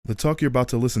The talk you're about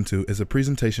to listen to is a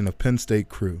presentation of Penn State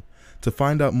Crew. To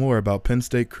find out more about Penn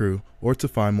State Crew or to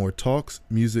find more talks,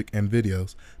 music, and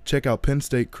videos, check out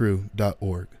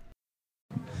pennstatecrew.org.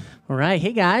 All right.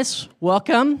 Hey, guys.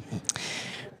 Welcome.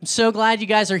 I'm so glad you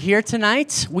guys are here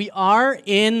tonight. We are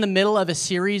in the middle of a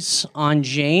series on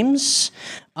James.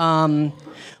 But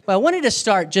I wanted to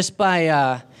start just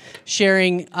by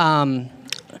sharing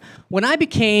when I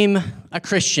became a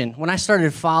Christian, when I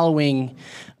started following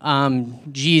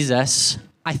Jesus,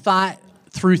 I thought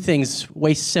through things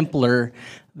way simpler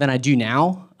than I do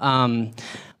now.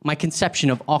 My conception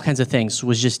of all kinds of things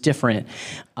was just different.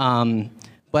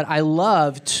 But I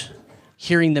loved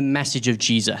hearing the message of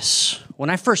Jesus.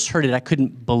 When I first heard it, I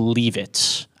couldn't believe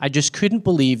it. I just couldn't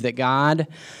believe that God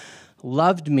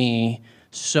loved me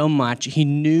so much. He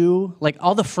knew, like,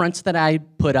 all the fronts that I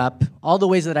put up, all the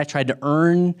ways that I tried to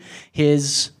earn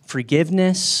his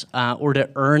forgiveness, or to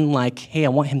earn, like, hey, I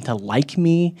want him to like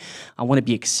me, I want to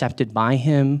be accepted by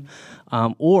him,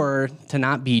 or to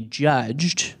not be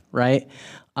judged, right?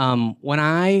 When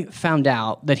I found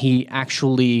out that he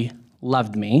actually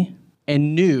loved me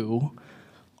and knew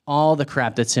all the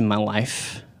crap that's in my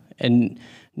life and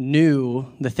knew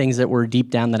the things that were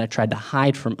deep down that I tried to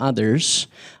hide from others,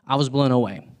 I was blown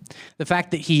away. The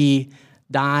fact that he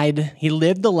died, he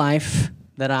lived the life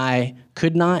that I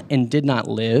could not and did not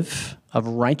live, of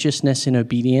righteousness and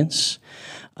obedience.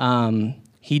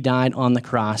 He died on the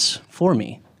cross for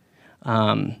me.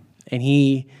 And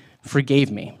he forgave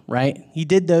me, right? He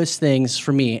did those things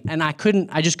for me, and I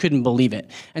just couldn't believe it.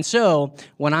 And so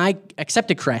when I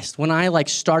accepted Christ, when I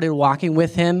started walking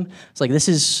with him, it's like, this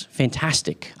is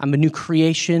fantastic. I'm a new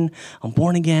creation. I'm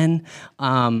born again.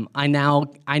 I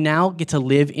now get to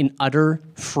live in utter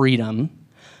freedom.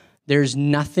 There's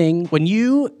nothing, when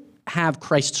you have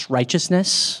Christ's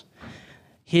righteousness,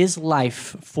 his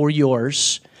life for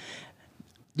yours,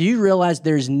 do you realize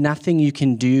there's nothing you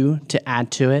can do to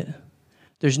add to it?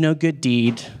 There's no good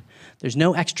deed. There's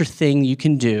no extra thing you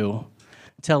can do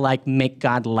to make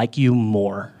God like you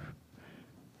more.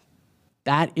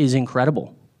 That is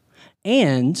incredible.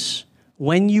 And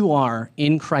when you are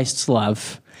in Christ's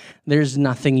love, there's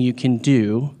nothing you can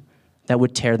do that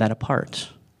would tear that apart.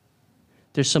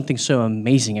 There's something so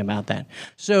amazing about that.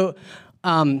 So,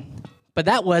 but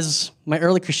that was my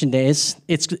early Christian days.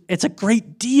 It's a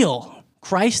great deal.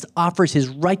 Christ offers his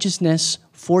righteousness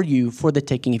for you, for the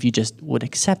taking, if you just would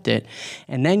accept it.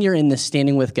 And then you're in this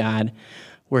standing with God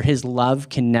where his love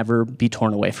can never be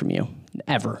torn away from you,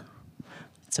 ever.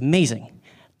 It's amazing.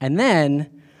 And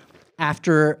then,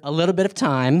 after a little bit of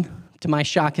time, to my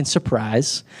shock and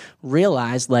surprise,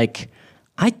 realized,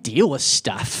 I deal with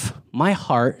stuff. My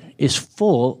heart is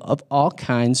full of all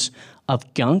kinds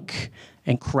of gunk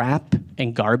and crap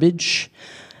and garbage,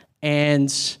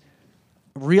 and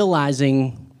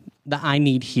realizing that I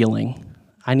need healing.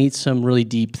 I need some really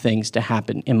deep things to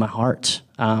happen in my heart,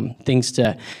 things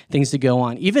to go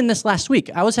on. Even this last week,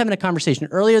 I was having a conversation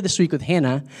earlier this week with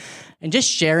Hannah, and just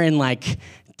sharing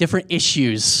different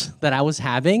issues that I was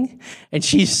having, and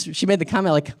she made the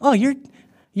comment "Oh,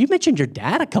 you mentioned your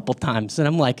dad a couple times," and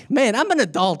I'm like, man, I'm an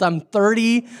adult. I'm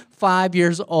 35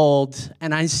 years old,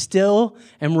 and I still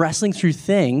am wrestling through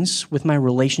things with my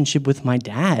relationship with my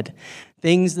dad,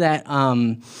 things that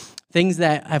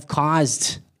have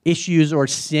caused issues or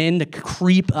sin to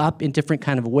creep up in different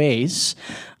kind of ways.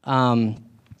 And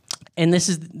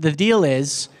the deal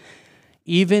is,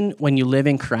 even when you live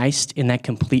in Christ in that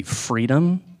complete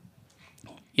freedom,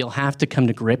 you'll have to come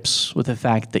to grips with the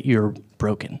fact that you're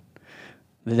broken.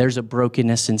 There's a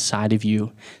brokenness inside of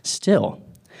you still.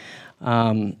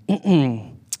 And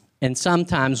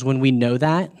sometimes when we know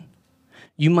that,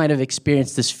 you might have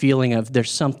experienced this feeling of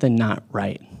there's something not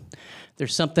right.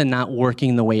 There's something not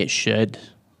working the way it should.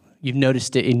 You've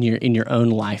noticed it in your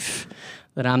own life,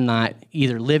 that I'm not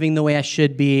either living the way I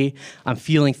should be, I'm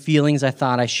feeling feelings I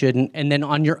thought I shouldn't, and then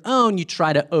on your own, you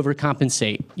try to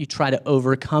overcompensate. You try to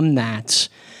overcome that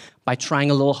by trying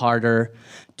a little harder,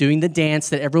 doing the dance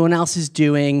that everyone else is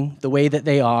doing, the way that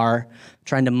they are,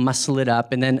 trying to muscle it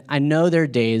up. And then I know there are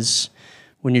days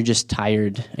when you're just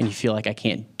tired and you feel like I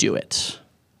can't do it.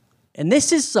 And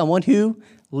this is someone who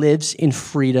lives in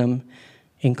freedom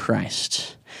in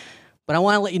Christ. But I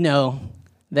want to let you know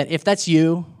that if that's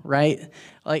you, right?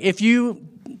 If you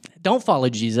don't follow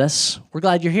Jesus, we're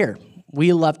glad you're here.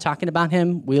 We love talking about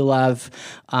him. We love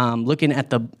looking at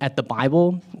the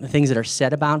Bible, the things that are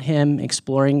said about him,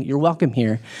 exploring. You're welcome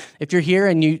here. If you're here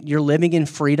and you're living in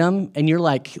freedom and you're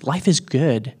like, life is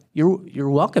good, you're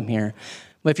welcome here.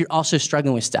 But if you're also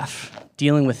struggling with stuff,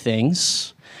 dealing with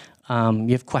things,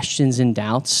 you have questions and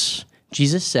doubts,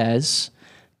 Jesus says,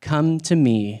 come to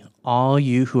me, all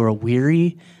you who are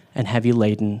weary and heavy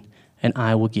laden, and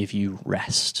I will give you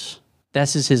rest.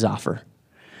 This is his offer.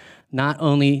 Not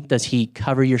only does he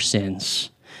cover your sins,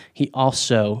 he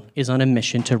also is on a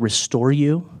mission to restore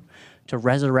you, to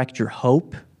resurrect your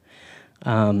hope.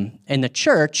 And the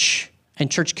church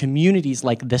and church communities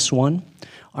like this one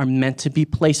are meant to be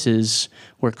places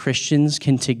where Christians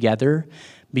can together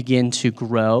begin to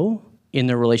grow in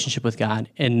their relationship with God,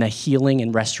 and the healing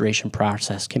and restoration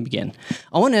process can begin.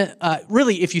 I want to,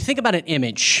 really, if you think about an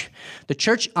image, the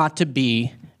church ought to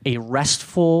be a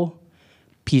restful,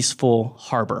 peaceful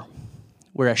harbor,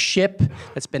 where a ship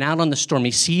that's been out on the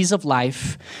stormy seas of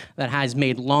life, that has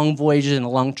made long voyages and a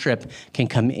long trip, can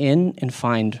come in and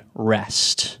find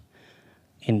rest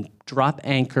and drop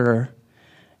anchor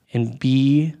and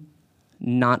be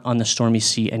not on the stormy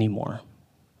sea anymore.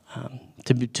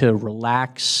 To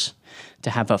relax, to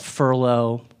have a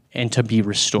furlough, and to be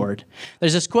restored.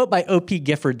 There's this quote by O.P.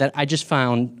 Gifford that I just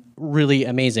found really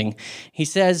amazing. He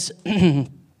says,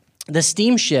 "The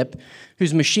steamship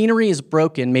whose machinery is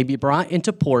broken may be brought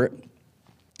into port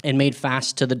and made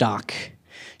fast to the dock.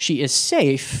 She is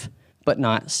safe, but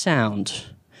not sound.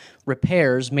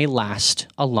 Repairs may last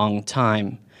a long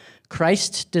time.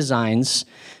 Christ designs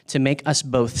to make us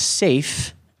both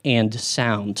safe and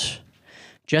sound.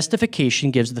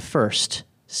 Justification gives the first,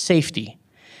 safety.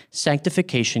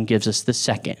 Sanctification gives us the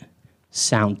second,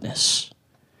 soundness."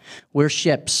 We're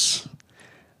ships.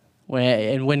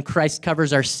 And when Christ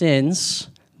covers our sins,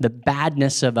 the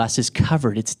badness of us is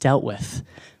covered, it's dealt with,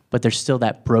 but there's still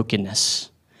that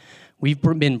brokenness. We've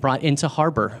been brought into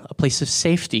harbor, a place of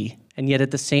safety, and yet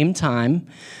at the same time,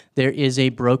 there is a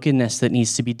brokenness that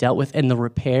needs to be dealt with, and the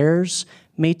repairs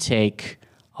may take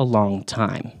a long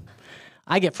time.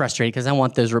 I get frustrated because I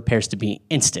want those repairs to be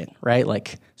instant, right?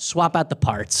 Like, swap out the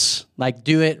parts. Like,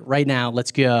 do it right now.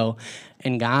 Let's go.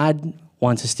 And God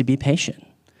wants us to be patient.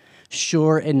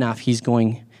 Sure enough, he's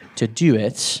going to do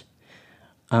it.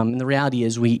 And the reality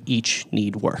is we each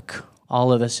need work.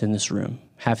 All of us in this room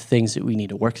have things that we need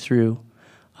to work through.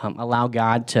 Allow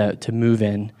God to move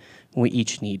in. We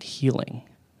each need healing.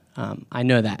 I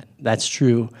know that. That's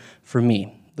true for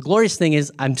me. The glorious thing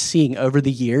is I'm seeing over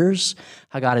the years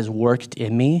how God has worked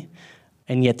in me,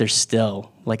 and yet there's still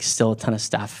a ton of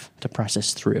stuff to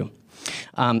process through.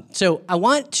 So I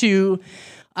want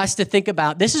us to think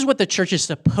about, this is what the church is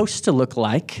supposed to look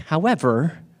like.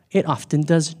 However, it often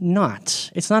does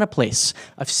not. It's not a place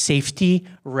of safety,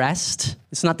 rest.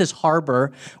 It's not this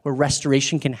harbor where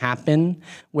restoration can happen,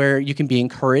 where you can be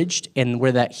encouraged, and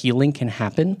where that healing can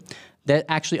happen. That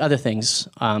actually other things.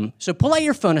 So pull out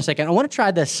your phone a second. I want to try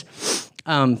this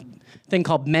thing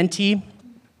called Menti.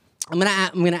 I'm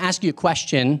gonna ask you a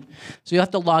question. So you'll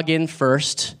have to log in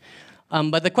first.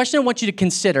 But the question I want you to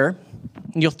consider,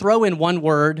 you'll throw in one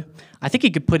word. I think you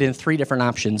could put in 3 different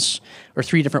options or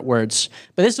 3 different words.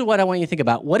 But this is what I want you to think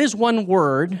about. What is one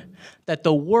word that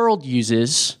the world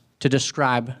uses to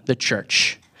describe the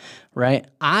church, right?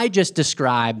 I just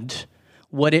described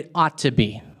what it ought to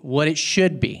be, what it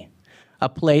should be. A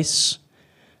place,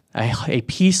 a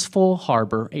peaceful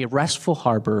harbor, a restful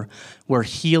harbor where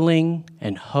healing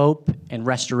and hope and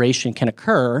restoration can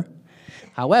occur.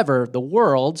 However, the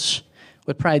world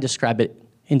would probably describe it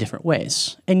in different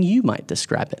ways, and you might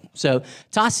describe it. So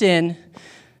toss in,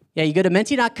 you go to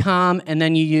menti.com, and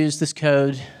then you use this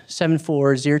code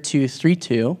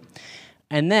 740232,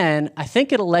 and then I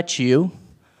think it'll let you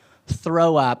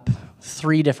throw up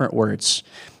 3 different words,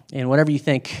 and whatever you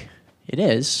think it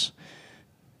is,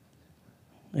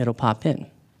 it'll pop in.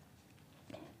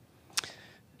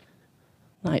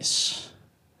 Nice.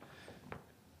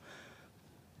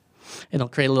 It'll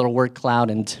create a little word cloud,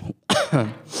 and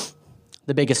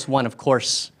the biggest one, of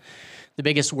course, the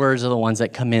biggest words are the ones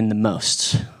that come in the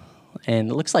most. And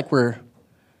it looks like we're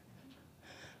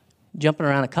jumping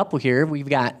around a couple here. We've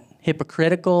got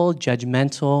hypocritical,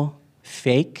 judgmental,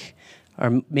 fake,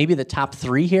 or maybe the top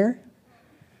 3 here.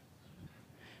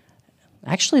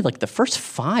 Actually, like the first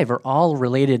 5 are all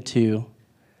related to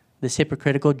this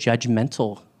hypocritical,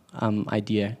 judgmental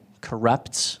idea.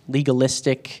 Corrupt,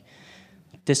 legalistic,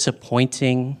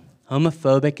 disappointing,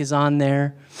 homophobic is on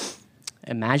there.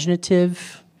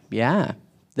 Imaginative, yeah,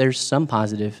 there's some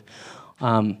positive.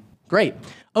 Great.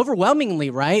 Overwhelmingly,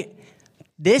 right?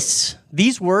 These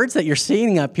words that you're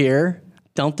seeing up here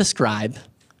don't describe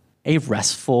a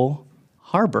restful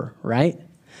harbor, right?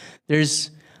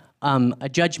 There's a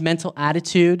judgmental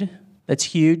attitude that's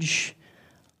huge,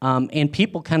 and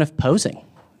people kind of posing.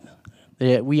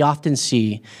 We often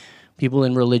see people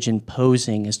in religion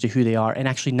posing as to who they are and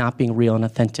actually not being real and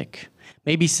authentic.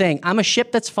 Maybe saying, I'm a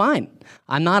ship that's fine.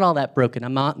 I'm not all that broken.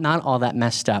 I'm not all that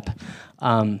messed up.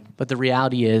 But the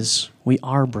reality is we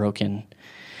are broken.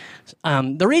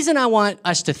 The reason I want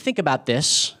us to think about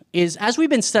this is as we've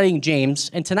been studying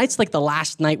James, and tonight's like the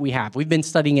last night we have. We've been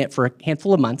studying it for a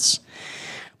handful of months.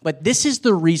 But this is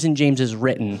the reason James is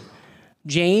written.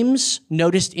 James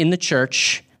noticed in the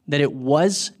church that it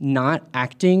was not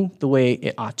acting the way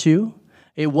it ought to.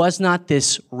 It was not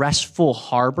this restful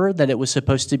harbor that it was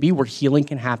supposed to be where healing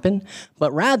can happen,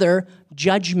 but rather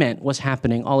judgment was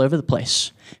happening all over the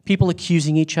place. People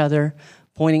accusing each other,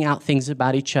 pointing out things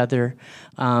about each other,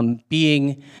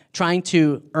 trying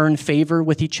to earn favor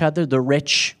with each other. The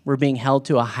rich were being held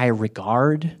to a high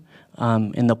regard,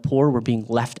 and the poor were being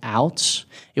left out.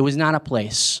 It was not a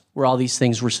place where all these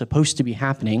things were supposed to be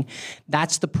happening.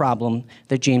 That's the problem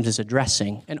that James is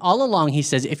addressing. And all along he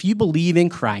says, if you believe in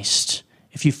Christ,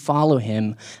 if you follow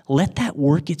him, let that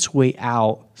work its way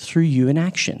out through you in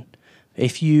action.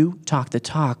 If you talk the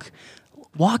talk,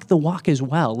 walk the walk as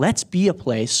well. Let's be a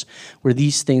place where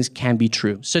these things can be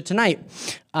true. So tonight,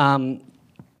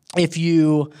 if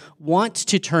you want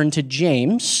to turn to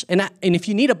James, and if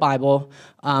you need a Bible,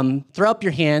 throw up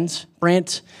your hand.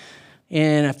 Brent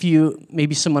and a few,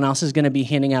 maybe someone else is going to be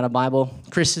handing out a Bible.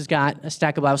 Chris has got a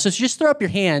stack of Bibles. So just throw up your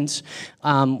hands.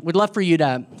 We'd love for you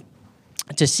to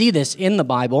see this in the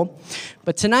Bible.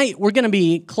 But tonight, we're going to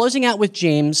be closing out with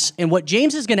James, and what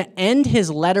James is going to end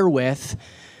his letter with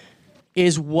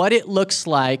is what it looks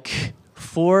like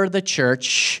for the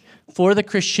church, for the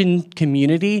Christian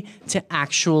community to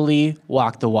actually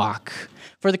walk the walk,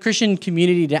 for the Christian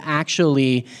community to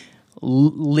actually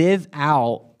live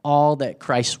out all that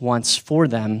Christ wants for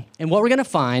them. And what we're going to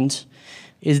find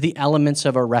is the elements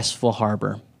of a restful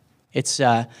harbor. It's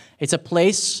a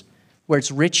place where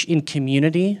it's rich in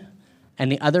community,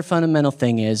 and the other fundamental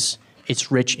thing is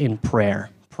it's rich in prayer.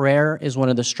 Prayer is one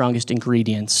of the strongest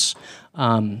ingredients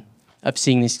of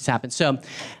seeing these things happen. So,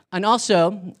 and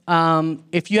also,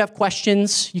 if you have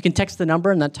questions, you can text the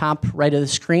number on the top right of the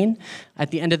screen. At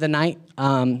the end of the night,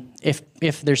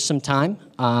 if there's some time,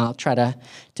 I'll try to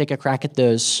take a crack at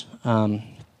those.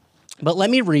 But let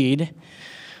me read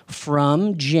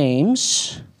from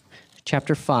James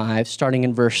chapter 5, starting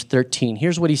in verse 13.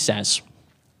 Here's what he says.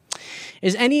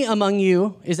 Is anyone among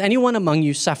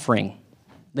you suffering?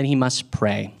 Then he must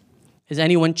pray. Is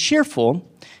anyone cheerful?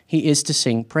 He is to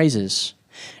sing praises.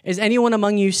 Is anyone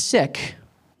among you sick?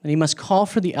 Then he must call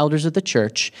for the elders of the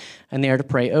church, and they are to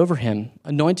pray over him,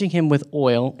 anointing him with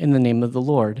oil in the name of the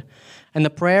Lord. And the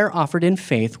prayer offered in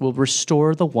faith will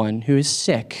restore the one who is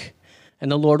sick, and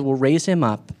the Lord will raise him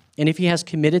up. And if he has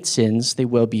committed sins, they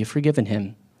will be forgiven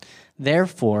him.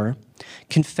 Therefore,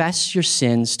 confess your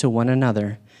sins to one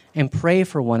another and pray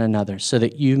for one another so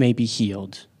that you may be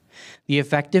healed. The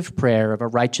effective prayer of a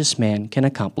righteous man can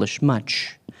accomplish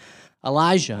much.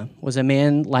 Elijah was a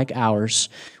man like ours,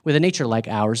 with a nature like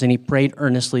ours, and he prayed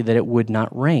earnestly that it would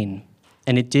not rain.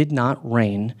 And it did not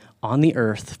rain on the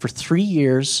earth for 3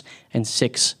 years and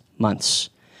 6 months.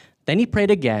 Then he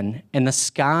prayed again, and the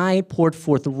sky poured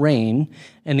forth rain,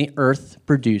 and the earth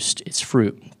produced its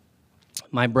fruit.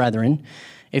 My brethren,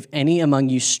 if any among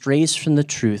you strays from the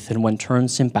truth and one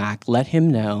turns him back, let him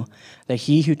know that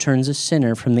he who turns a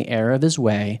sinner from the error of his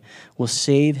way will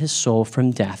save his soul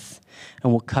from death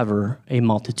and will cover a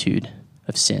multitude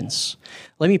of sins.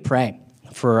 Let me pray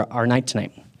for our night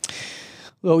tonight.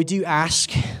 Lord, we do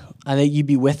ask that you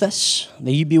be with us,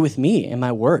 that you be with me in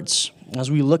my words.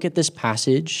 As we look at this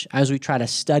passage, as we try to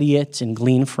study it and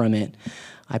glean from it,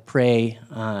 I pray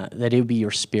that it would be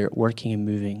your Spirit working and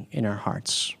moving in our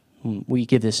hearts. We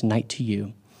give this night to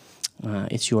you.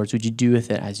 It's yours. Would you do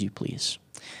with it as you please?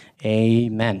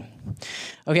 Amen.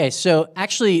 Okay, so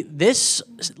actually this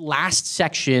last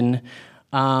section,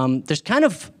 there's kind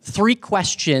of 3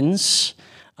 questions,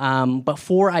 but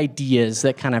 4 ideas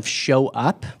that kind of show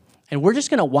up. And we're just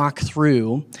going to walk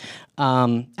through,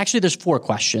 actually there's 4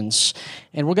 questions,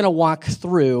 and we're going to walk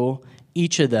through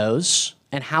each of those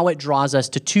and how it draws us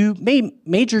to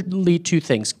majorly 2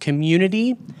 things,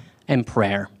 community and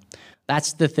prayer.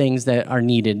 That's the things that are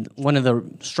needed. One of the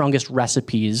strongest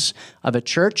recipes of a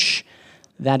church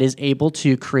that is able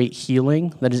to create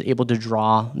healing, that is able to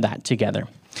draw that together.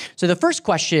 So the first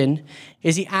question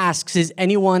is he asks, is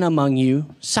anyone among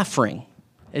you suffering?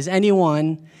 Is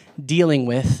anyone dealing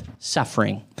with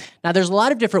suffering? Now, there's a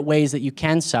lot of different ways that you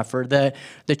can suffer.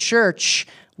 The church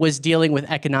was dealing with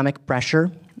economic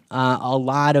pressure. A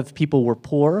lot of people were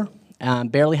poor,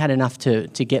 barely had enough to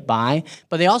get by,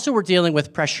 but they also were dealing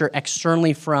with pressure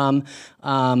externally for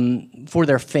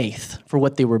their faith, for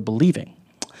what they were believing.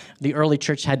 the early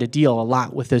church had to deal a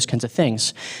lot with those kinds of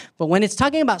things. But when it's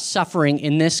talking about suffering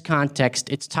in this context,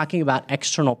 it's talking about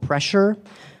external pressure,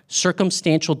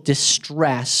 circumstantial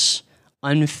distress,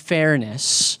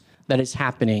 unfairness that is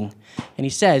happening. And he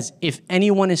says, if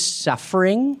anyone is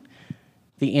suffering,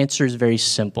 the answer is very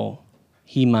simple.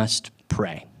 He must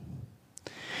pray.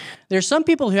 There's some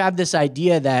people who have this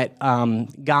idea that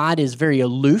God is very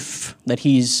aloof, that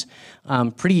he's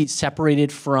pretty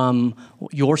separated from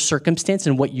your circumstance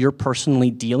and what you're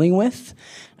personally dealing with.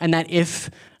 And that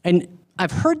and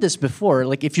I've heard this before,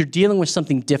 like if you're dealing with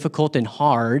something difficult and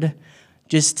hard,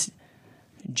 just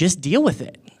deal with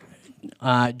it.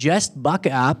 Just buck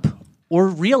up, or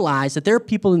realize that there are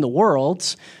people in the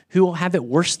world who will have it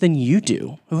worse than you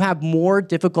do, who have more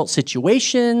difficult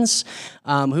situations,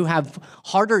 who have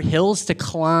harder hills to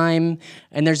climb,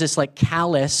 and there's this like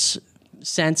callous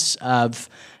sense of,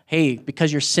 hey,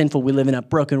 because you're sinful, we live in a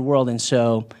broken world, and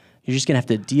so you're just gonna have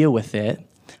to deal with it.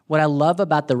 What I love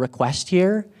about the request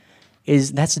here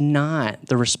is that's not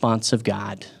the response of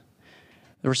God.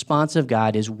 The response of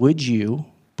God is, would you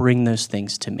bring those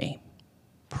things to me?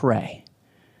 Pray.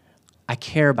 I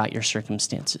care about your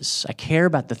circumstances. I care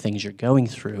about the things you're going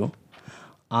through.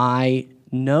 I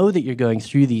know that you're going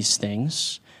through these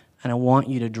things, and I want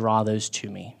you to draw those to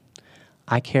me.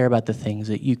 I care about the things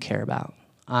that you care about.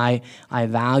 I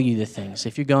value the things.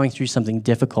 If you're going through something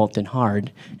difficult and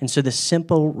hard, and so the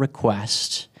simple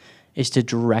request is to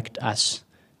direct us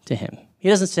to him. He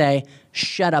doesn't say,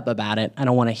 shut up about it. I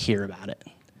don't want to hear about it.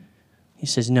 He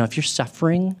says, no, if you're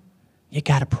suffering, you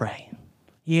got to pray.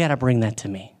 You got to bring that to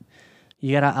me.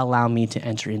 You got to allow me to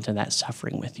enter into that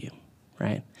suffering with you,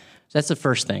 right? So that's the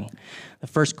first thing. The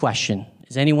first question,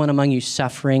 is anyone among you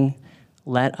suffering?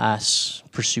 Let us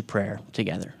pursue prayer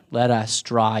together. Let us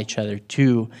draw each other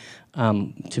to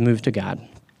move to God.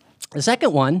 The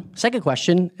second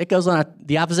question, it goes on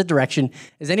the opposite direction.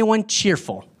 Is anyone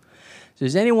cheerful? So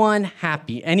is anyone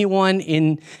happy? Anyone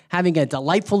in having a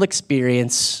delightful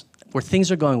experience where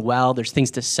things are going well, there's things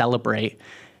to celebrate?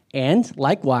 And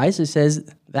likewise, it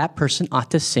says that person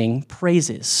ought to sing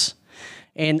praises.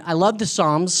 And I love the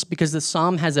Psalms because the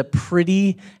Psalm has a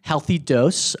pretty healthy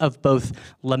dose of both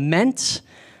lament,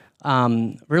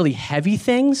 really heavy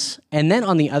things, and then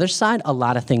on the other side, a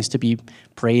lot of things to be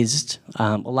praised,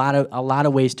 a lot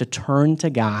of ways to turn to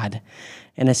God.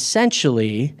 And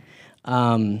essentially,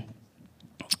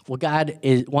 what God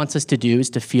wants us to do is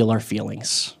to feel our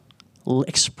feelings.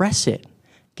 Express it.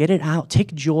 Get it out.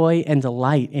 Take joy and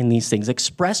delight in these things.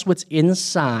 Express what's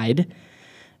inside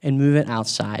and move it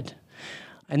outside.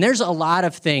 And there's a lot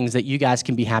of things that you guys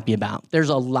can be happy about. There's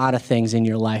a lot of things in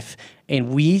your life, and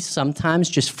we sometimes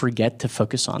just forget to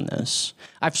focus on those.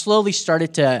 I've slowly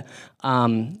started to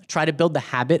try to build the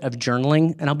habit of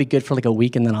journaling, and I'll be good for like a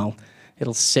week, and then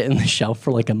it'll sit in the shelf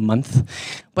for like a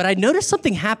month. But I noticed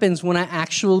something happens when I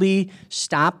actually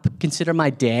stop, consider my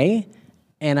day,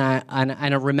 and I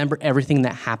remember everything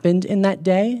that happened in that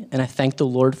day, and I thank the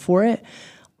Lord for it.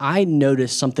 I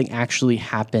notice something actually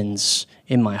happens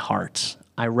in my heart.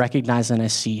 I recognize and I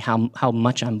see how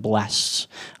much I'm blessed.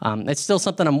 It's still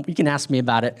something you can ask me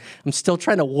about it. I'm still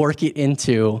trying to work it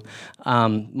into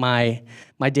my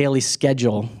daily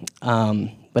schedule,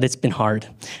 but it's been hard.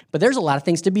 But there's a lot of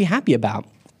things to be happy about.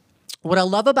 What I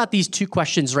love about these two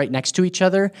questions right next to each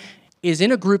other is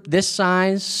in a group this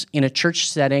size, in a church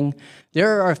setting,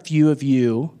 there are a few of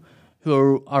you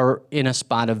who are in a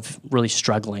spot of really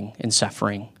struggling and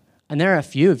suffering. And there are a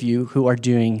few of you who are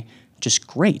doing just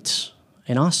great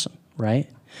and awesome, right?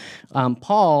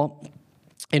 Paul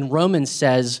in Romans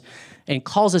says, and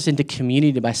calls us into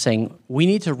community by saying, we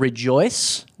need to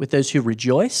rejoice with those who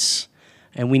rejoice,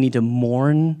 and we need to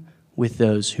mourn with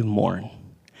those who mourn.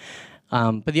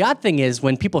 But the odd thing is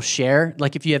when people share,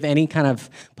 like if you have any kind of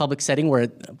public setting where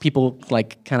people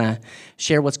like kind of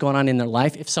share what's going on in their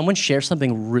life, if someone shares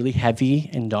something really heavy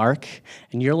and dark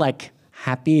and you're like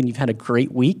happy and you've had a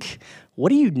great week,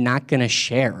 what are you not going to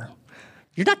share?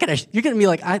 You're going to be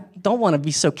like, I don't want to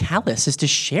be so callous as to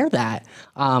share that.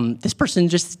 This person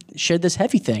just shared this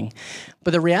heavy thing.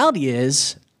 But the reality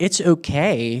is it's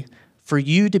okay for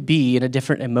you to be in a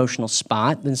different emotional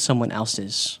spot than someone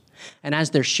else's. And as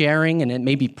they're sharing and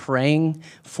maybe praying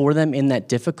for them in that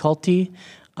difficulty,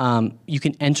 you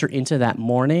can enter into that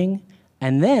mourning.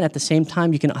 And then at the same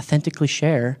time, you can authentically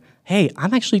share, hey,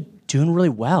 I'm actually doing really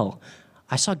well.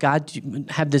 I saw God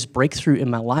have this breakthrough in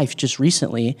my life just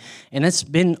recently, and it's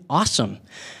been awesome.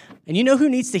 And you know who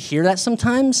needs to hear that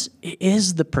sometimes? It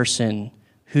is the person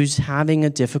who's having a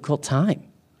difficult time.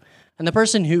 And the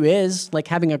person who is like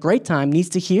having a great time needs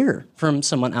to hear from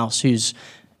someone else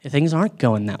things aren't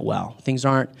going that well. Things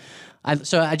aren't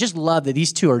So I just love that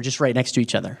these two are just right next to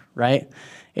each other, right?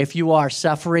 If you are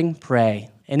suffering, pray.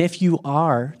 And if you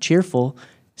are cheerful,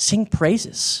 sing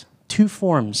praises. Two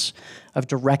forms of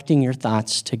directing your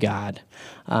thoughts to God.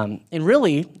 And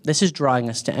really, this is drawing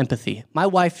us to empathy. My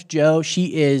wife, Jo,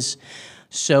 she is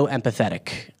so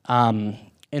empathetic.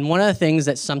 And one of the things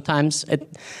that sometimes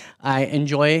I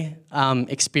enjoy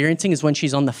experiencing is when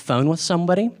she's on the phone with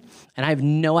somebody, and I have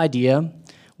no idea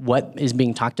what is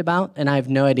being talked about, and I have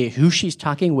no idea who she's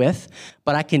talking with,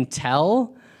 but I can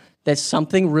tell that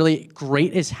something really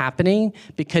great is happening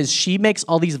because she makes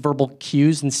all these verbal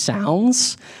cues and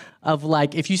sounds of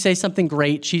like, if you say something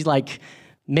great, she's like,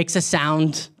 makes a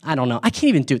sound. I don't know. I can't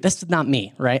even do it. That's not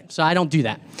me, right? So I don't do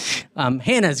that.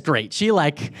 Hannah's great. She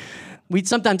we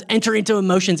sometimes enter into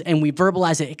emotions and we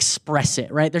verbalize it, express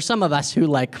it, right? There's some of us who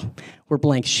we're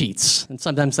blank sheets. And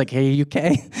sometimes hey, are you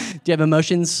okay? Do you have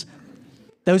emotions?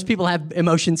 Those people have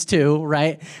emotions too,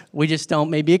 right? We just don't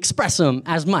maybe express them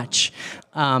as much.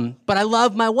 But I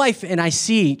love my wife, and I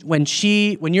see when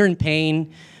you're in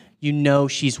pain, you know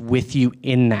she's with you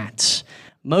in that.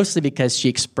 Mostly because she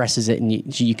expresses it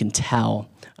and you can tell.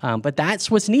 But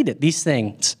that's what's needed, these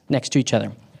things next to each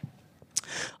other.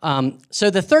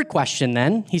 So the third question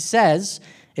then, he says,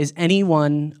 is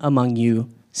anyone among you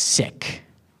sick?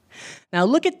 Now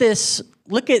look at this,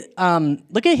 look at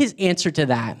his answer to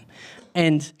that.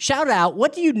 And shout out,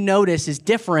 what do you notice is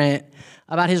different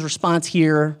about his response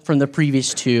here from the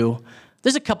previous two?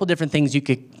 There's a couple different things you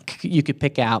could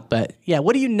pick out, but yeah,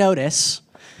 what do you notice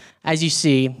as you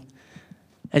see,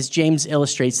 as James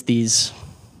illustrates these?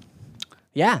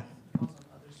 Yeah.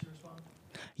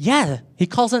 Yeah, he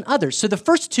calls on others. So the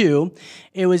first two,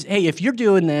 it was, hey, if you're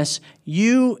doing this,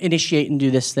 you initiate and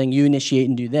do this thing, you initiate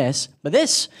and do this. But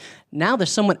this, now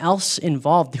there's someone else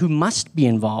involved who must be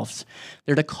involved.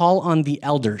 They're to call on the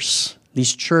elders,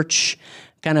 these church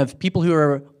kind of people who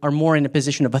are more in a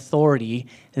position of authority.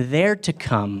 They're to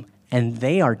come and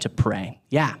they are to pray.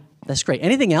 Yeah, that's great.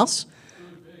 Anything else?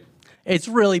 It's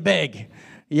really big.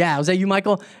 Yeah, was that you,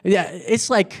 Michael? Yeah, it's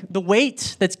like the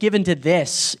weight that's given to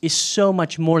this is so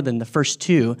much more than the first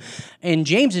two. And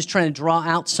James is trying to draw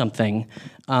out something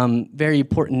very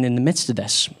important in the midst of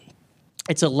this.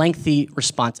 It's a lengthy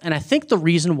response. And I think the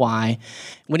reason why,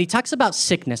 when he talks about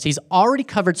sickness, he's already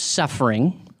covered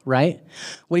suffering, right?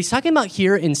 What he's talking about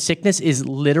here in sickness is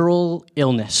literal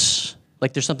illness,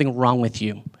 like there's something wrong with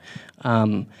you.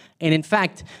 And in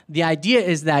fact, the idea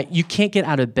is that you can't get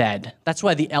out of bed. That's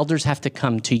why the elders have to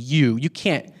come to you. You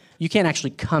can't actually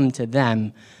come to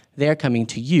them. They're coming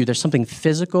to you. There's something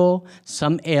physical,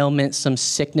 some ailment, some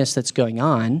sickness that's going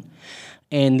on.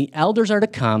 And the elders are to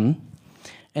come,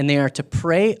 and they are to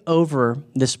pray over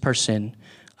this person,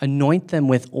 anoint them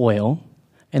with oil,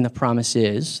 and the promise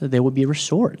is that they will be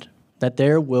restored, that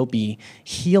there will be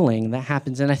healing that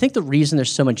happens. And I think the reason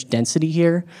there's so much density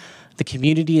here, the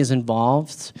community is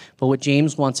involved, but what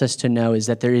James wants us to know is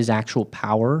that there is actual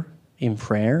power in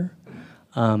prayer,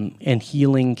 and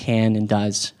healing can and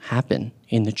does happen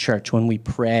in the church when we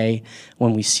pray,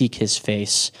 when we seek his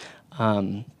face.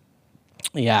 I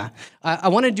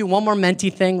want to do one more Menti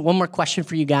thing, one more question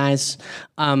for you guys.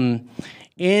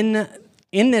 In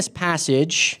this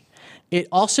passage, it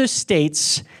also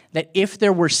states that if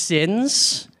there were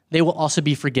sins, they will also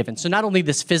be forgiven. So not only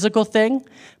this physical thing,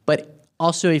 but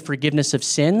also a forgiveness of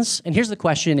sins. And here's the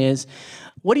question is,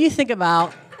 what do you think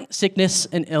about sickness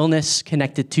and illness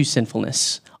connected to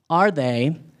sinfulness? Are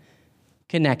they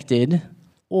connected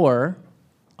or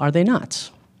are they not?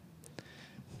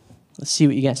 Let's see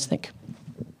what you guys think.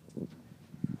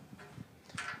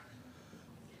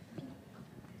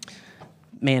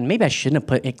 Man, maybe I shouldn't have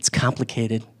put it's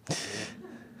complicated.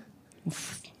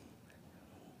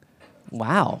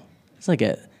 Wow. It's like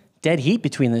a dead heat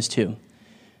between those two.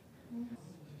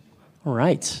 All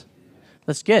right.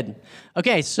 That's good.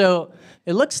 Okay, so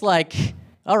it looks like,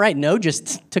 all right, No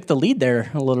just took the lead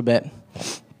there a little bit.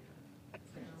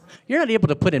 You're not able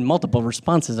to put in multiple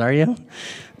responses, are you?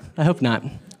 I hope not.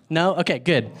 No? Okay,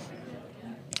 good.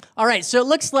 All right, so it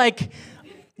looks like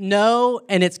no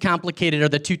and it's complicated are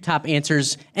the two top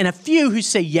answers, and a few who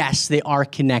say yes, they are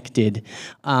connected.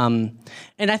 And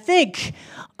I think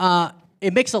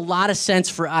it makes a lot of sense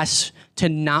for us to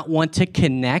not want to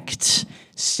connect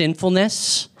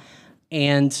sinfulness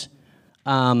and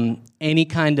any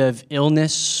kind of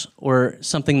illness or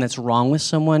something that's wrong with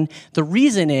someone. The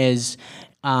reason is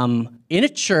in a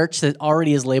church that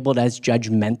already is labeled as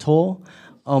judgmental,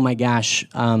 oh my gosh,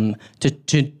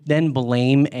 to then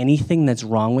blame anything that's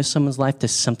wrong with someone's life to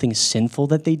something sinful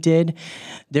that they did,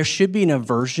 there should be an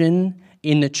aversion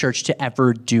in the church to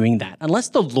ever doing that. Unless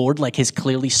the Lord has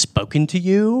clearly spoken to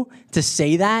you to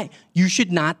say that, you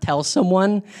should not tell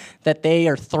someone that they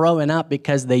are throwing up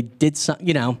because they did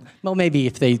something, well, maybe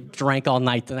if they drank all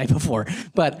night the night before.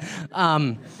 But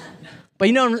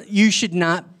you should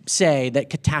not say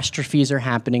that catastrophes are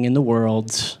happening in the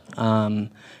world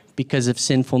because of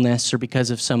sinfulness or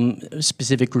because of some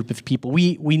specific group of people.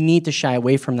 We need to shy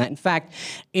away from that. In fact,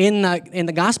 in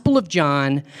the Gospel of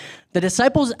John, the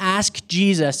disciples ask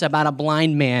Jesus about a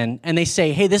blind man, and they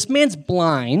say, hey, this man's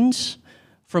blind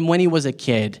from when he was a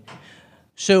kid.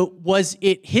 So was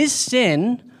it his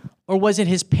sin or was it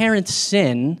his parents'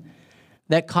 sin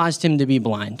that caused him to be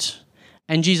blind?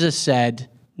 And Jesus said,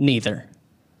 neither.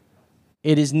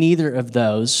 It is neither of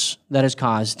those that has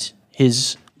caused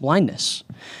his blindness.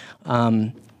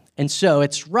 And so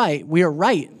it's right. We are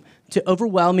right to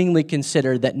overwhelmingly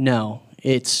consider that no,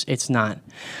 it's not.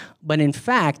 But in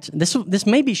fact, this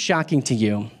may be shocking to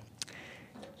you,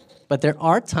 but there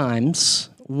are times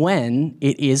when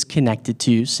it is connected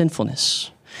to sinfulness.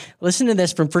 Listen to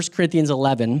this from 1 Corinthians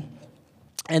 11.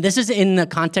 And this is in the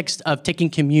context of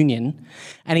taking communion,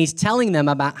 and he's telling them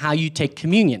about how you take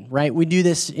communion, right? We do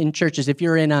this in churches. If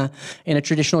you're in a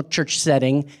traditional church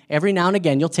setting, every now and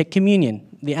again you'll take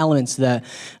communion, the elements, the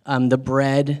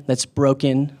bread that's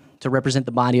broken to represent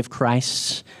the body of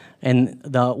Christ, and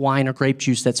the wine or grape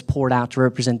juice that's poured out to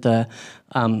represent the.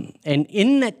 And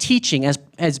in that teaching,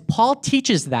 as Paul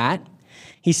teaches that,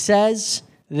 he says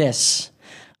this.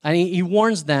 And he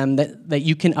warns them that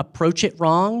you can approach it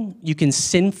wrong, you can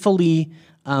sinfully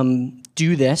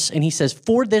do this. And he says,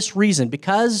 for this reason,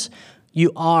 because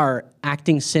you are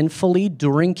acting sinfully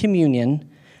during communion,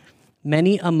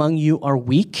 many among you are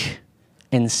weak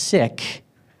and sick,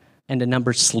 and a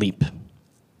number sleep.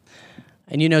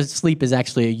 And sleep is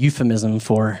actually a euphemism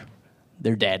for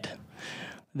they're dead.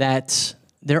 That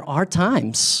there are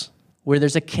times where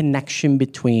there's a connection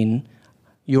between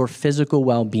your physical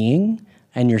well-being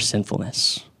and your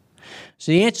sinfulness.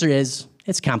 So the answer is,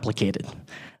 it's complicated.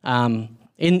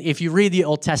 If you read the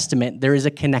Old Testament, there is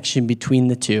a connection between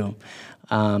the two,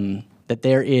 that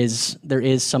there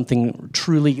is something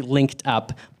truly linked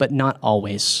up, but not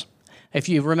always. If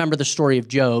you remember the story of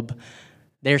Job,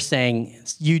 they're saying,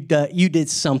 you did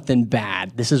something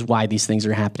bad. This is why these things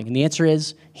are happening. And the answer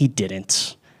is, he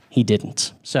didn't. He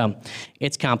didn't. So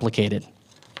it's complicated.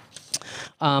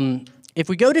 If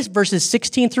we go to verses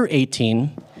 16 through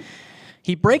 18,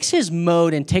 he breaks his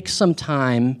mode and takes some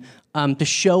time to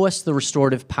show us the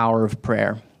restorative power of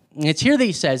prayer. And it's here that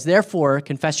he says, therefore,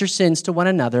 confess your sins to one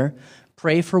another,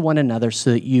 pray for one another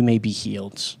so that you may be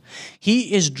healed.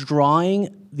 He is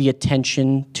drawing the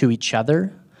attention to each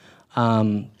other,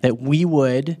 that we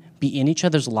would be in each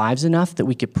other's lives enough that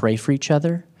we could pray for each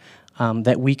other,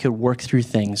 that we could work through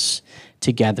things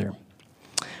together.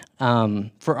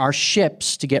 For our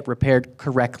ships to get repaired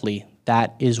correctly,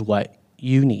 that is what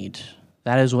you need.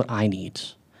 That is what I need.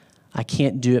 I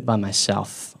can't do it by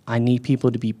myself. I need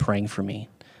people to be praying for me.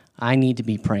 I need to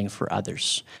be praying for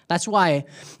others. That's why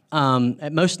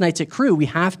at most nights at Cru, we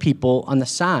have people on the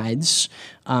sides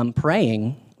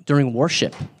praying during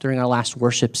worship, during our last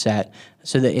worship set,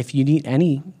 so that if you need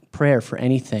any prayer for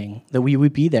anything, that we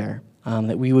would be there,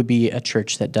 that we would be a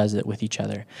church that does it with each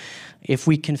other. If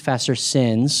we confess our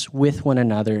sins with one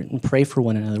another and pray for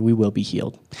one another, we will be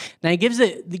healed. Now, he gives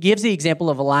the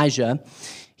example of Elijah.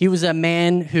 He was a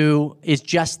man who is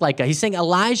just like he's saying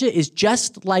Elijah is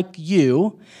just like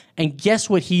you, and guess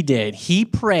what he did? He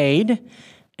prayed,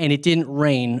 and it didn't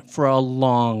rain for a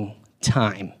long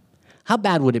time. How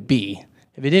bad would it be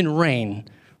if it didn't rain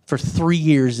for 3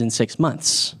 years and 6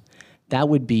 months? That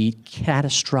would be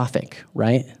catastrophic,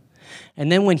 right?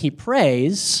 And then when he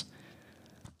prays,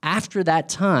 after that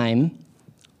time,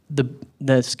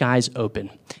 the skies open.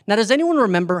 Now, does anyone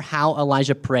remember how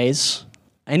Elijah prays?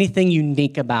 Anything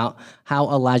unique about how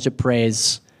Elijah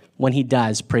prays when he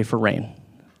does pray for rain?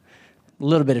 A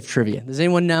little bit of trivia. Does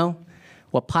anyone know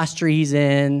what posture he's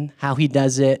in, how he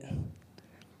does it?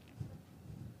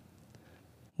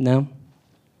 No?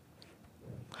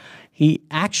 He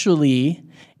actually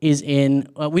is in,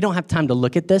 we don't have time to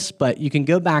look at this, but you can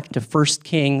go back to 1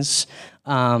 Kings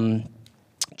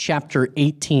chapter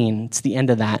 18. It's the end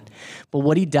of that. But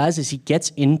what he does is he gets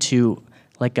into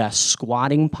like a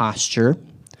squatting posture,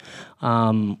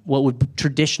 what would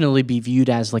traditionally be viewed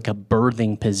as like a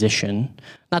birthing position.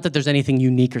 Not that there's anything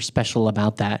unique or special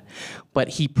about that, but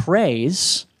he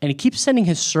prays, and he keeps sending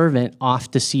his servant off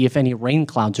to see if any rain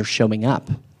clouds are showing up.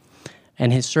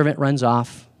 And his servant runs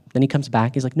off. Then he comes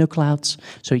back. He's like, no clouds.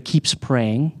 So he keeps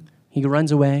praying. He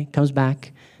runs away, comes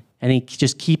back, And he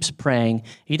just keeps praying.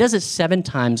 He does it 7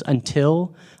 times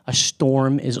until a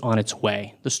storm is on its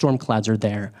way. The storm clouds are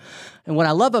there. And what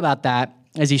I love about that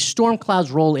is these storm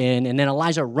clouds roll in, and then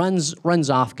Elijah runs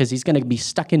off because he's going to be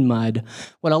stuck in mud.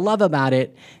 What I love about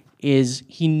it is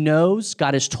he knows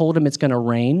God has told him it's going to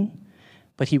rain,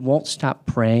 but he won't stop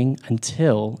praying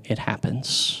until it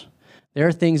happens. There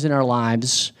are things in our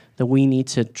lives that we need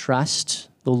to trust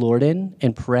the Lord in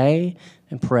and pray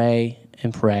and pray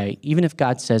and pray. Even if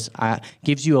God says,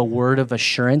 gives you a word of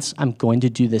assurance, I'm going to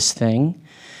do this thing,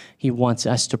 he wants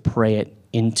us to pray it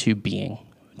into being,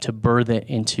 to birth it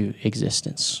into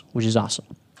existence, which is awesome.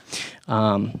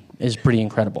 Is pretty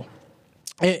incredible.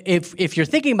 If you're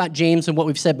thinking about James and what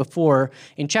we've said before,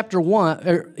 in chapter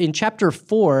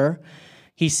 4,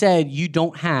 he said, you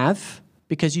don't have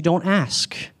because you don't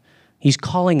ask. He's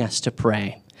calling us to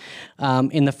pray.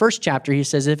 In the first chapter, he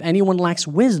says, if anyone lacks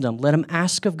wisdom, let him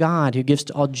ask of God, who gives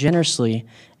to all generously,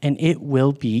 and it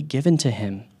will be given to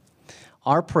him.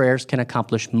 Our prayers can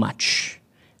accomplish much.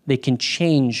 They can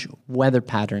change weather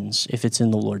patterns if it's in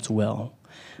the Lord's will.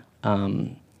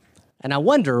 And I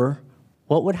wonder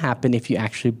what would happen if you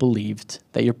actually believed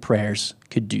that your prayers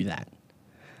could do that.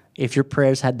 If your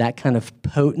prayers had that kind of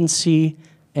potency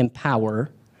and power,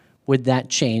 would that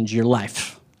change your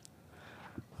life?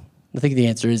 I think the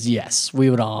answer is yes. We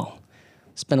would all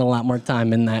spend a lot more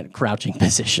time in that crouching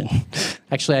position.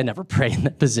 Actually, I never pray in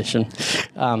that position.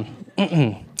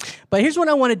 But here's what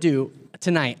I want to do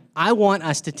tonight. I want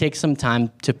us to take some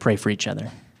time to pray for each other.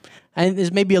 And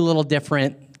this may be a little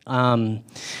different,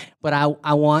 but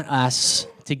I want us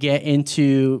to get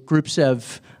into groups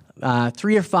of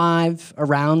 3 or 5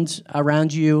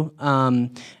 around you.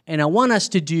 And I want us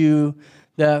to do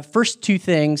the first 2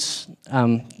 things.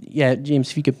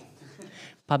 James, if you could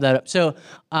pop that up. So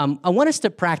I want us to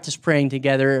practice praying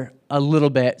together a little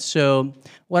bit. So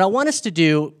what I want us to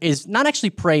do is not actually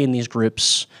pray in these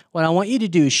groups. What I want you to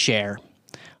do is share.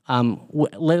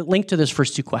 Link to those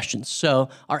first 2 questions. So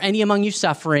are any among you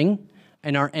suffering,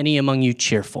 and are any among you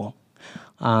cheerful?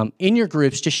 In your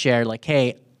groups, just share like,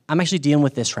 hey, I'm actually dealing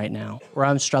with this right now, or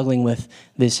I'm struggling with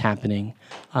this happening.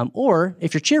 Or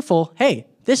if you're cheerful, hey,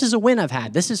 this is a win I've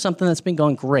had. This is something that's been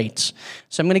going great.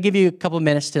 So I'm going to give you a couple of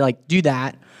minutes to do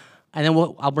that, and then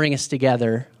I'll bring us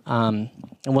together, and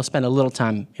we'll spend a little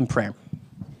time in prayer.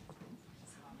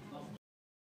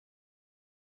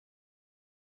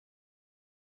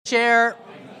 Share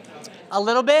a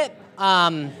little bit,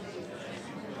 and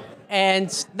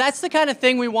that's the kind of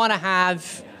thing we want to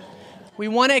have. We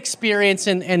want to experience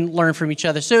and learn from each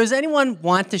other. So does anyone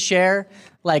want to share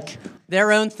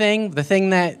their own thing, the thing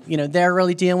that they're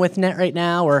really dealing with right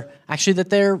now, or actually that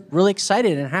they're really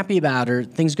excited and happy about, or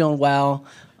things going well?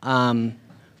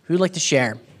 Who'd like to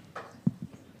share?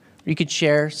 Or you could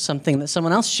share something that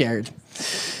someone else shared.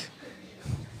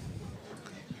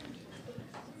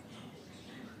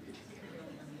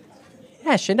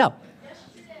 Yeah, Chanel.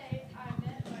 Yesterday, I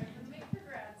met my roommate for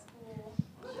grad school.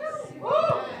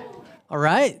 All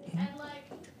right. And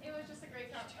it was just a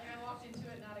great time. I walked into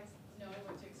it not knowing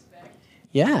what to expect.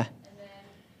 Yeah. And then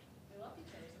we loved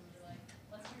each other, so we were like,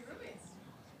 let's be roommates.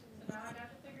 So now I got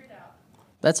to figure it out.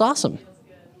 That's awesome. Feels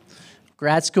good.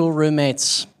 Grad school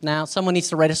roommates. Now, someone needs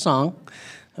to write a song,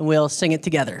 and we'll sing it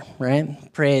together,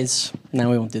 right? Praise.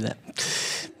 No, we won't do that.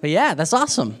 But yeah, that's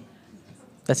awesome.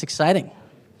 That's exciting.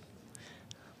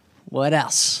 What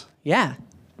else? Yeah.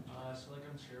 I'm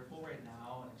cheerful right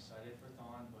now and excited for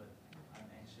Thon, but I'm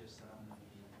anxious that I'm going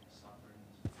to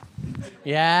be suffering.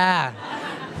 Yeah.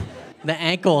 The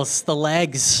ankles, the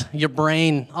legs, your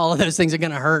brain, all of those things are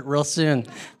going to hurt real soon.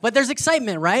 But there's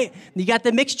excitement, right? You got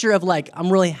the mixture of I'm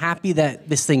really happy that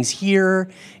this thing's here.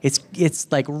 It's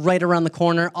right around the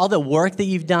corner. All the work that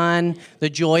you've done, the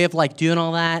joy of doing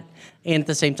all that. And at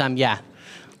the same time, yeah,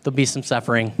 there'll be some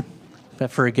suffering,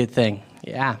 but for a good thing.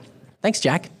 Yeah. Thanks,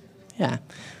 Jack. Yeah.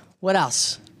 What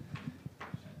else?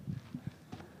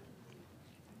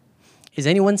 Is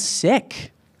anyone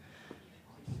sick?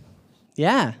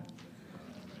 Yeah.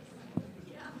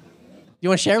 You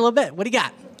want to share a little bit? What do you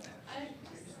got? I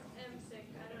just am sick.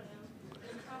 I don't know.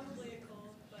 It's probably a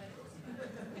cold,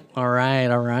 but All right.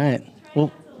 try Well,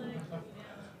 not to let it keep me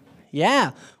down.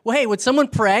 yeah. Well, hey, would someone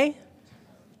pray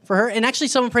for her? And actually,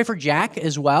 someone pray for Jack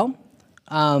as well.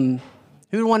 Who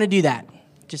would want to do that?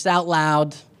 Just out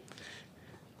loud.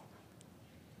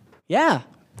 Yeah.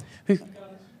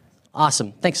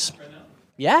 Awesome. Thanks.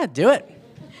 Yeah, do it.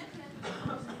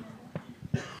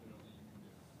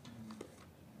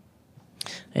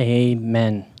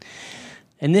 Amen.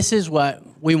 And this is what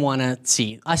we want to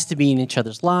see, us to be in each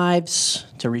other's lives,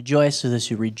 to rejoice with those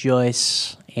who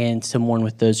rejoice, and to mourn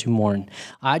with those who mourn.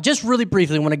 Just really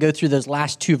briefly, I want to go through those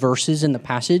last two verses in the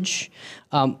passage.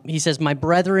 He says, "My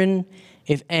brethren,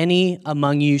 if any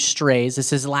among you strays,"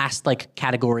 this is the last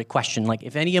category question,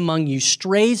 if any among you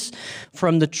strays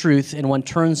from the truth and one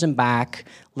turns him back,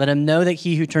 let him know that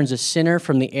he who turns a sinner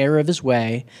from the error of his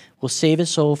way will save his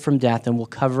soul from death and will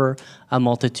cover a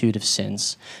multitude of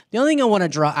sins. The only thing I want to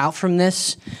draw out from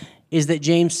this is that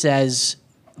James says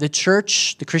the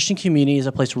church, the Christian community, is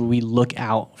a place where we look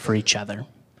out for each other.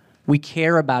 We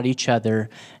care about each other,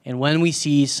 and when we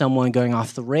see someone going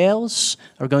off the rails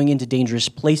or going into dangerous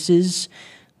places,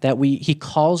 he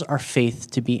calls our faith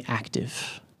to be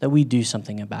active, that we do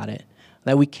something about it,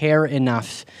 that we care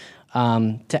enough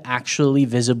to actually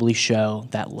visibly show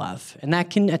that love. And that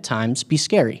can at times be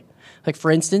scary.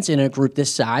 For instance, in a group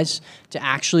this size, to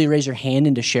actually raise your hand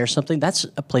and to share something, that's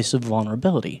a place of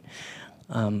vulnerability.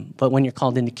 But when you're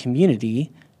called into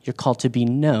community, you're called to be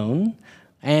known.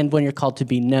 And when you're called to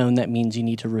be known, that means you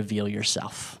need to reveal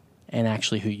yourself and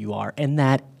actually who you are. And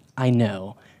that, I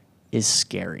know, is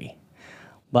scary.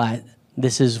 But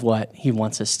this is what he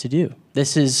wants us to do.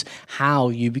 This is how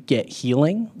you get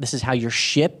healing. This is how your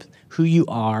ship, who you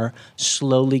are,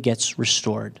 slowly gets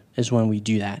restored, is when we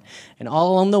do that. And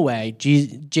all along the way,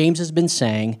 James has been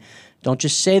saying, don't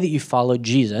just say that you follow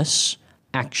Jesus,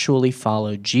 actually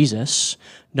follow Jesus.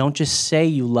 Don't just say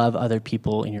you love other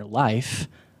people in your life,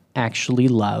 actually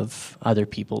love other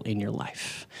people in your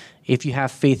life. If you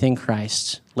have faith in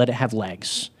Christ, let it have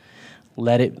legs.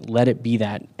 Let it be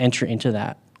that, enter into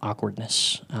that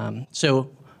awkwardness. So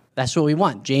that's what we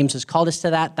want. James has called us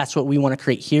to that. That's what we want to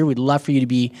create here. We'd love for you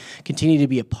to continue to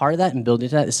be a part of that and build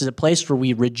into that. This is a place where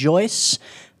we rejoice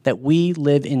that we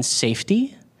live in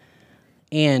safety,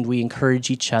 and we encourage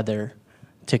each other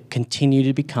to continue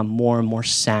to become more and more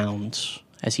sound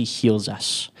as he heals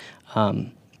us.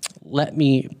 I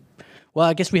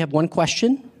guess we have one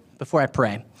question before I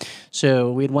pray.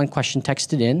 So we had one question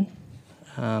texted in.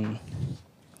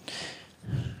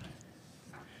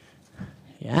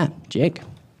 Jake.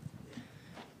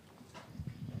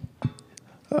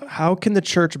 How can the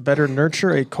church better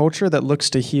nurture a culture that looks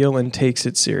to heal and takes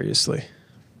it seriously?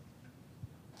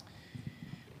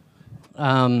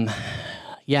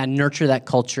 Nurture that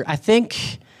culture. I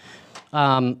think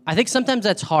sometimes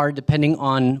that's hard depending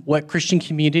on what Christian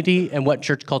community and what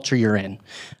church culture you're in.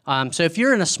 So if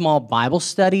you're in a small Bible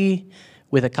study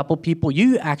with a couple people,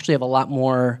 you actually have a lot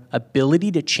more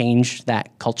ability to change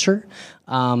that culture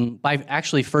by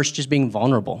actually first just being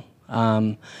vulnerable.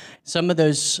 Some of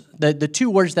those, the two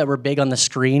words that were big on the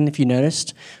screen, if you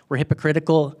noticed, were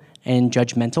hypocritical and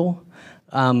judgmental.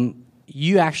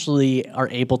 You actually are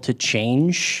able to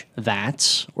change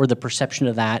that, or the perception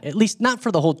of that, at least not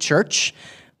for the whole church,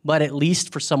 but at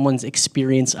least for someone's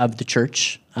experience of the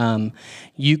church.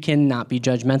 You cannot be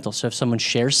judgmental. So if someone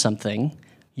shares something,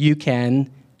 you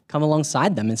can come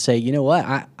alongside them and say, you know what,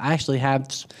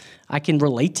 I can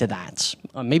relate to that.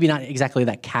 Maybe not exactly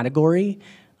that category,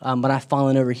 but I've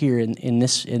fallen over here in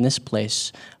this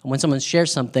place. When someone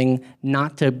shares something,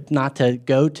 not to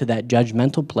go to that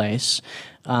judgmental place,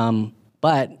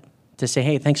 but to say,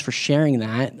 hey, thanks for sharing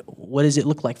that. What does it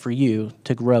look like for you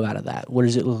to grow out of that? What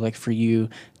does it look like for you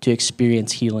to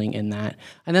experience healing in that?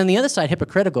 And then the other side,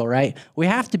 hypocritical, right? We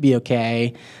have to be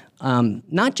okay,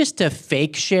 not just to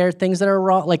fake share things that are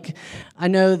wrong. I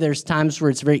know there's times where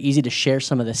it's very easy to share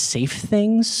some of the safe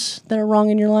things that are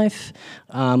wrong in your life.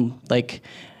 It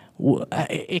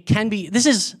can be,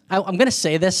 I'm going to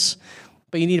say this,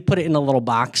 but you need to put it in a little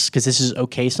box because this is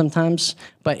okay sometimes.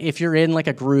 But if you're in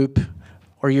a group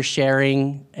or you're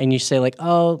sharing and you say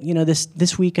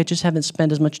this week I just haven't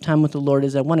spent as much time with the Lord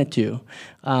as I wanted to.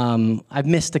 I've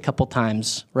missed a couple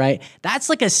times, right? That's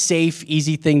a safe,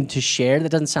 easy thing to share. That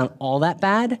doesn't sound all that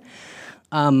bad.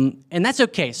 And that's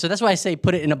okay. So that's why I say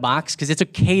put it in a box, because it's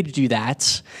okay to do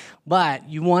that. But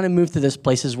you want to move to those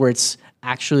places where it's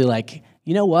actually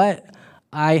you know what?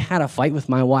 I had a fight with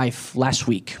my wife last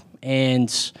week, and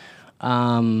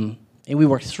we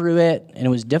worked through it, and it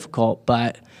was difficult,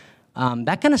 but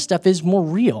that kind of stuff is more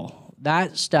real.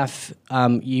 That stuff,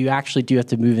 you actually do have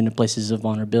to move into places of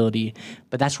vulnerability,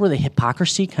 but that's where the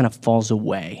hypocrisy kind of falls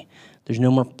away. There's no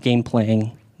more game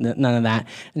playing, none of that.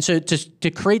 And so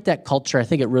to create that culture, I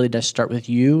think it really does start with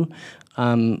you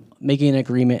making an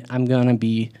agreement. I'm going to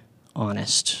be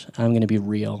honest. I'm going to be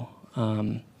real.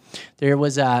 There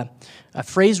was a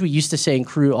phrase we used to say in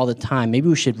Cru all the time. Maybe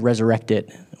we should resurrect it,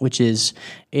 which is,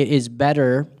 it is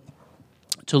better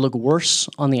to look worse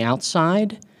on the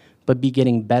outside but be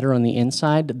getting better on the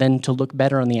inside than to look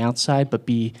better on the outside but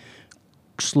be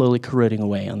slowly corroding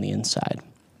away on the inside.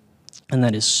 And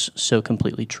that is so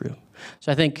completely true.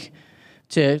 So I think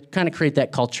to kind of create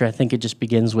that culture, I think it just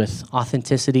begins with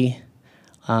authenticity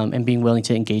and being willing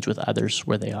to engage with others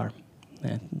where they are.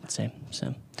 Same.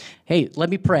 So, hey, let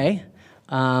me pray.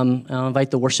 I'll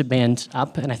invite the worship band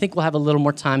up, and I think we'll have a little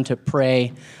more time to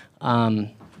pray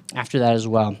after that as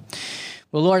well.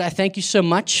 Well, Lord, I thank you so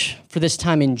much for this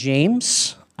time in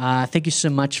James. Thank you so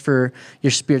much for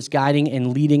your Spirit's guiding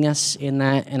and leading us in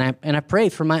that. And I pray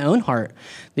for my own heart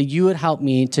that you would help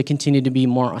me to continue to be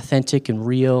more authentic and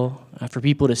real, for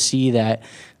people to see that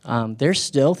there's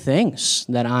still things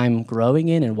that I'm growing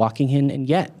in and walking in, and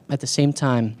yet at the same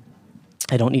time,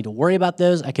 I don't need to worry about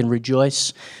those. I can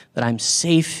rejoice that I'm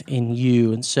safe in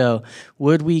you. And so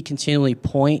would we continually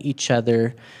point each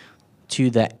other to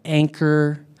the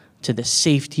anchor, to the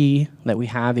safety that we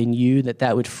have in you,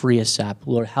 that would free us up.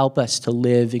 Lord, help us to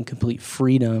live in complete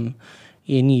freedom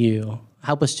in you.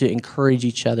 Help us to encourage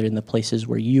each other in the places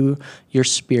where your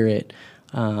Spirit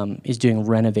is doing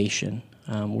renovation,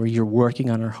 where you're working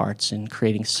on our hearts and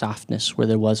creating softness where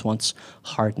there was once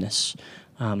hardness.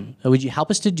 Would you help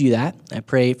us to do that? I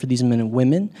pray for these men and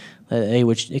women that they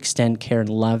would extend care and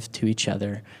love to each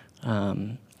other.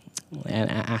 And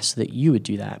I ask that you would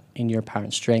do that in your power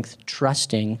and strength,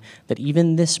 trusting that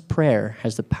even this prayer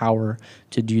has the power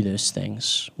to do those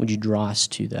things. Would you draw us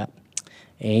to that?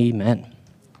 Amen.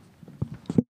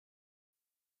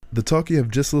 The talk you have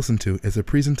just listened to is a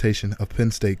presentation of Penn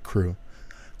State Crew.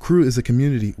 Crew is a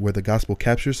community where the gospel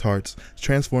captures hearts,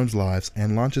 transforms lives,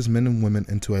 and launches men and women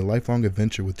into a lifelong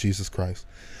adventure with Jesus Christ.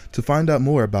 To find out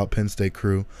more about Penn State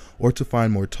Crew, or to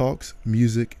find more talks,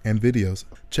 music, and videos,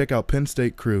 check out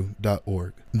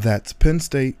pennstatecrew.org. That's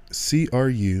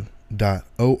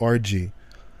pennstatecru.org.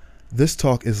 This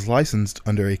talk is licensed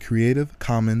under a Creative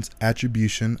Commons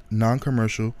Attribution,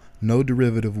 Non-Commercial, No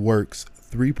Derivative Works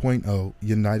 3.0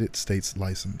 United States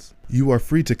license. You are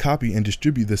free to copy and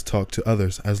distribute this talk to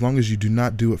others as long as you do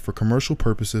not do it for commercial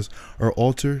purposes or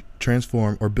alter,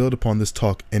 transform, or build upon this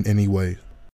talk in any way.